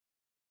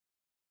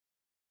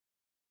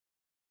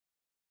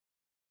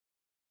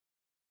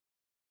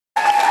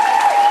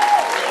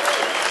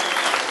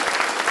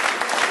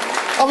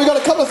And we've got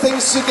a couple of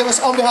things to give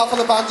us on behalf of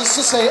the band, just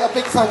to say a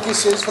big thank you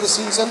to for the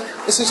season.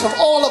 This is from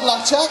all the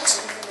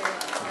blackjacks.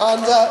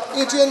 And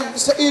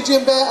Mr.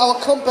 Adrian Bear,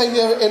 our compere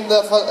here in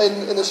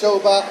the show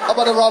bar. How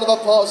about a round of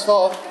applause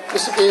for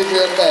Mr.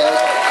 Adrian Bear?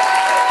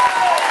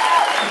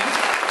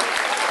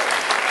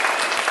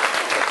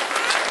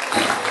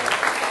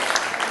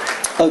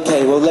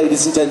 Okay, well,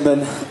 ladies and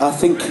gentlemen, I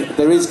think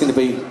there is going to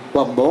be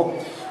one more.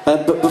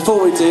 But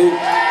before we do,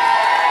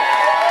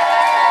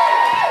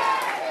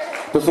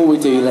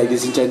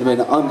 ladies and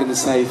gentlemen, I'm going to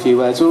say a few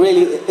words. Well,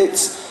 really,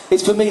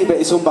 it's for me, but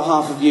it's on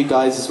behalf of you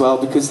guys as well,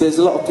 because there's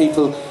a lot of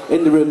people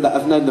in the room that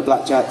have known the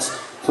Blackjacks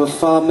for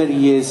far many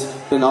years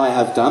than I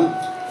have done.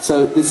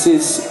 So this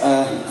is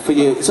for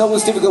you. It's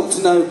almost difficult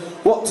to know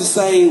what to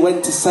say,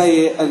 when to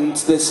say it, and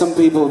there's some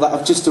people that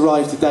have just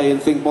arrived today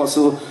and think, what's it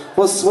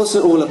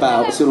all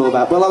about? What's it all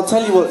about? Well, I'll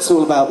tell you what it's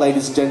all about,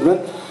 ladies and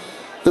gentlemen.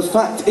 The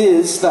fact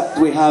is that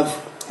we have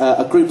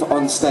a group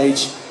on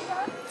stage,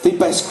 the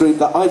best group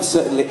that I've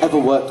certainly ever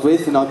worked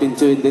with, and I've been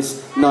doing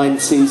this 9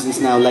 seasons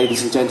now,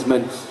 ladies and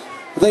gentlemen.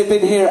 They've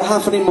been here at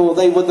Hafanymor.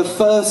 They were the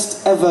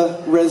first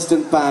ever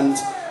resident band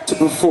to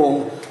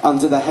perform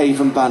under the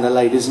Haven banner,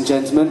 ladies and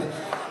gentlemen.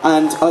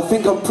 And I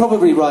think I'm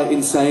probably right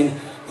in saying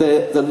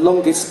the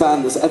longest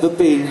band that's ever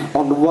been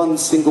on one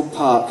single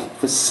park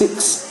for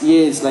 6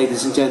 years,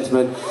 ladies and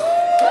gentlemen.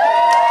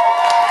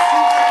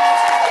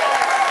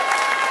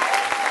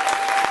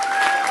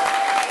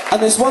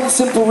 And there's one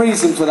simple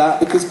reason for that,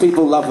 because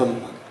people love them.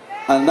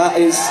 And that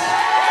is...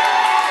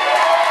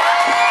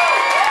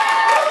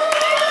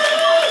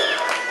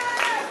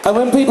 And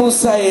when people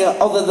say,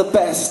 oh, they're the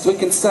best, we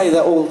can say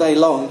that all day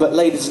long, but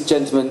ladies and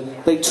gentlemen,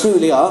 they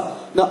truly are.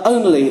 Not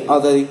only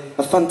are they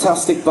a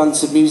fantastic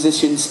bunch of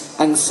musicians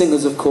and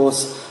singers, of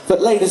course,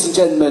 but ladies and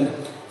gentlemen,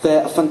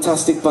 they're a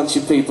fantastic bunch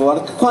of people.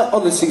 And I can quite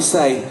honestly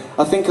say,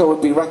 I think I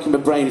would be racking my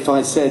brain if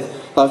I said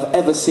I've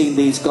ever seen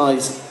these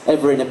guys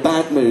ever in a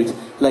bad mood,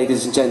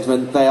 ladies and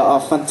gentlemen. They are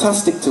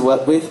fantastic to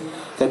work with.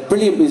 They're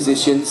brilliant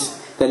musicians.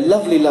 They're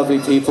lovely, lovely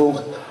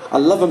people. I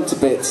love them to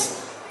bits.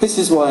 This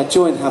is why I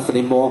joined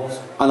Hafanymor,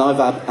 and I've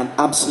had an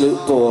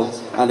absolute ball.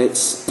 And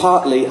it's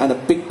partly and a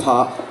big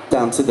part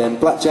down to them.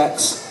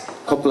 Blackjacks,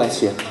 God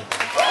bless you.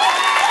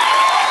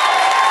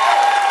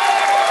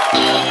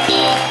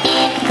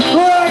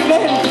 Right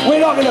then, we're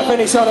not going to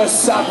finish on a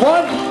sad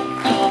one.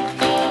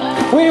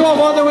 We want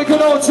one that we can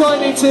all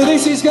join into.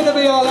 This is going to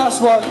be our last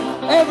one.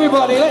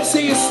 Everybody, let's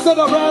see you stood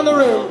up around the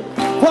room,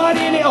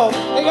 partying it up.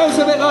 It goes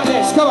a bit like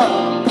this. Come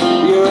on.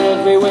 You're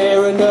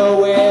everywhere and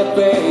nowhere,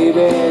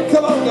 baby.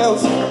 Come on,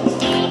 girls.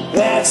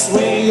 That's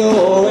where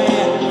you're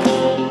at.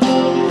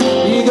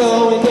 You're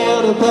going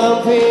down a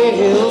bumpy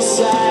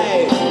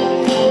hillside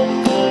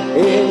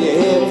in your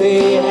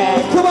hippie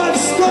hat. Come on,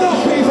 stood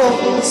up, people.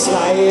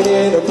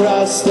 Sliding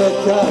across the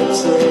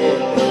country,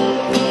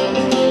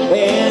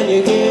 and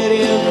you're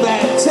getting back.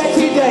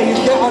 Techie Dave,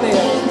 get on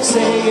here,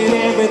 saying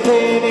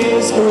everything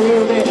is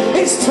groovy.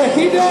 It's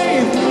Techie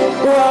Dave.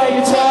 Why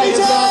you tell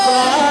yourself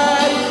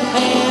right?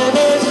 And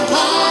it's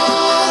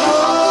high,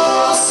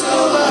 oh,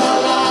 silver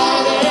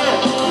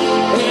lining,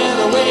 and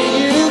the way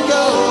you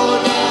go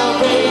now,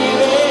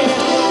 baby.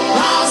 I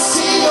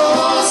see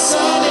your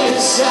sun is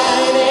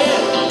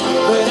shining,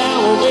 but I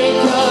will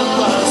wake up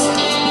first.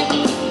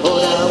 Oh,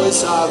 now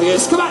it's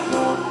obvious. Come on.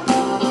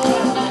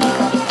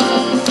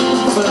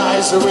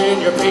 Flies are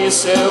in your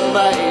piece of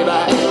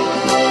baby.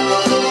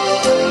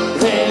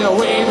 They're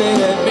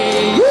waving at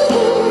me,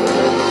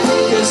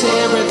 cause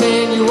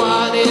everything you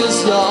want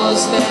is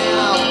yours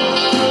now.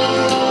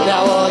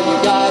 Now all you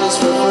got is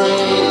for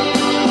free.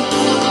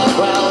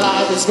 Well,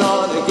 life is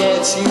gonna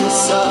get you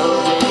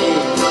someday.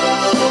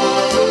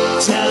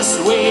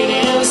 Just wait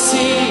and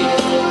see.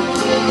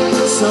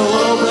 So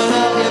open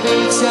up your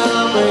beach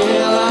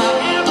umbrella,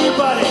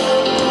 everybody,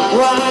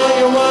 while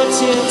you're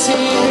watching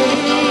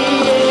TV.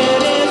 And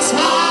it's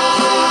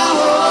high,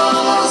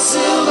 oh,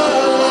 silver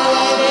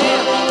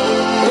lining,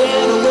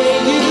 and the way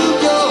you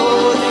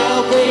go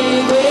now,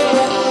 baby.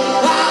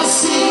 I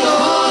see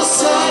your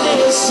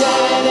sun is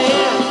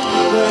shining,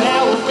 but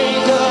I will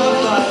make a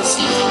fuss.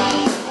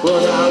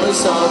 Well, now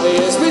it's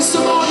obvious. Mr.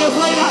 Morgan,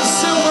 play that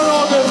silver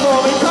organ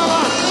for me. Come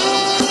on.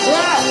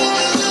 Yeah.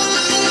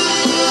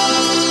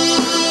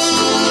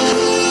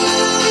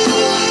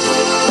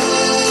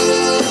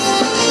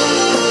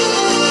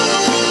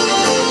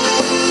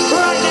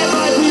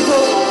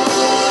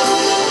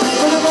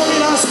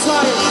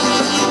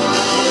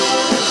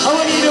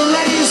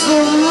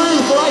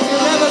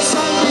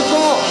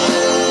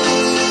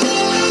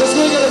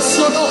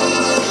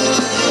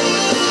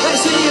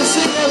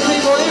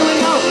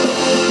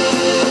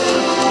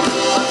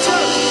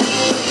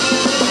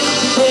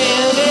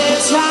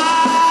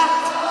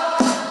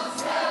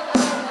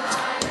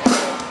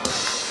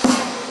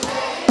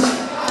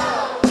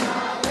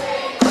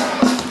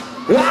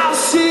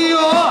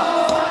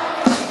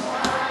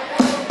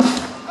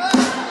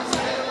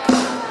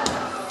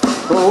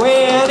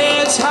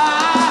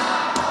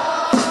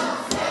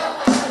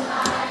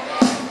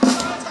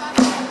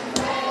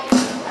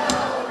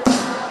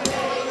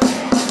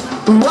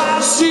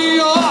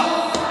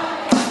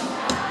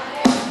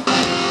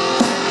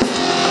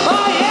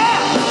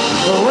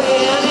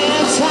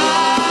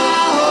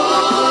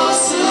 time,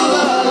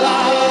 silver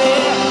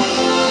lining.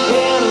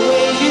 And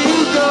where you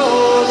go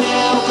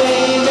now,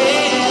 baby,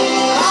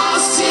 I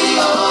see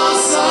your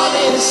sun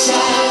is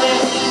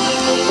shining.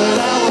 But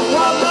I want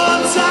one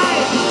more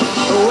time,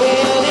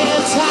 when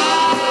in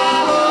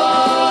time,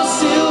 oh,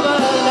 silver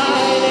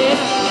lining.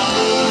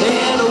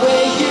 And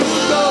where you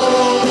go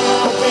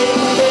now,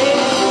 baby,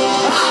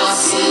 I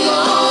see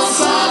your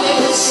sun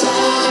is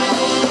shining.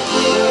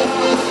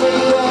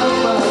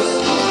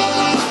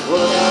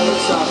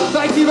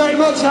 Thank you very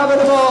much,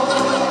 hafanymor,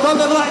 from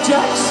the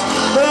Blackjacks.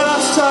 For the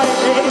last time,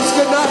 it is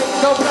good night.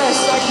 God bless.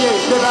 Thank you.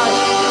 Good night.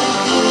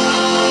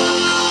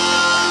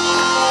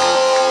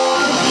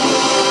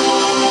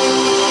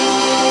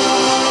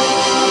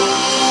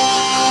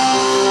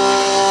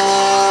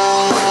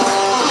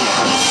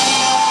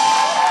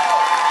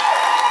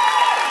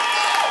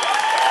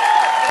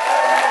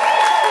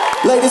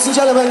 Ladies and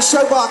gentlemen,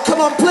 Showbar,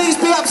 come on, please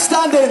be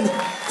upstanding.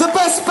 The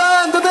best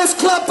band, the best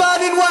club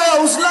band in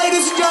Wales.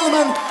 Ladies and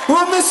gentlemen,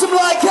 we'll miss them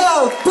like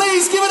hell.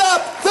 Please give it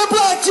up, the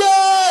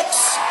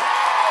Blackjacks!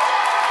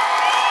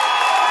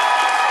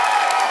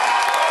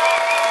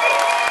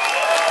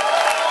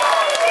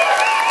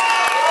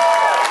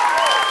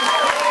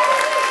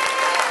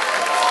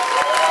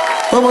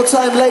 One more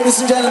time, ladies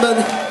and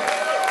gentlemen,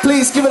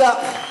 please give it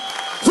up,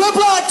 the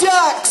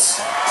Blackjacks!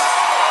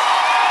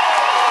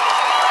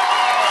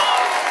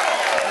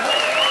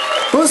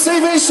 We'll see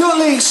you very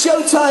shortly.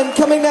 Showtime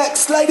coming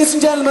next. Ladies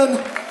and gentlemen,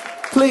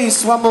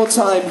 please, one more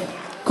time,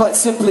 quite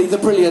simply, the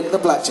brilliant, the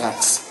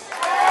Blackjacks.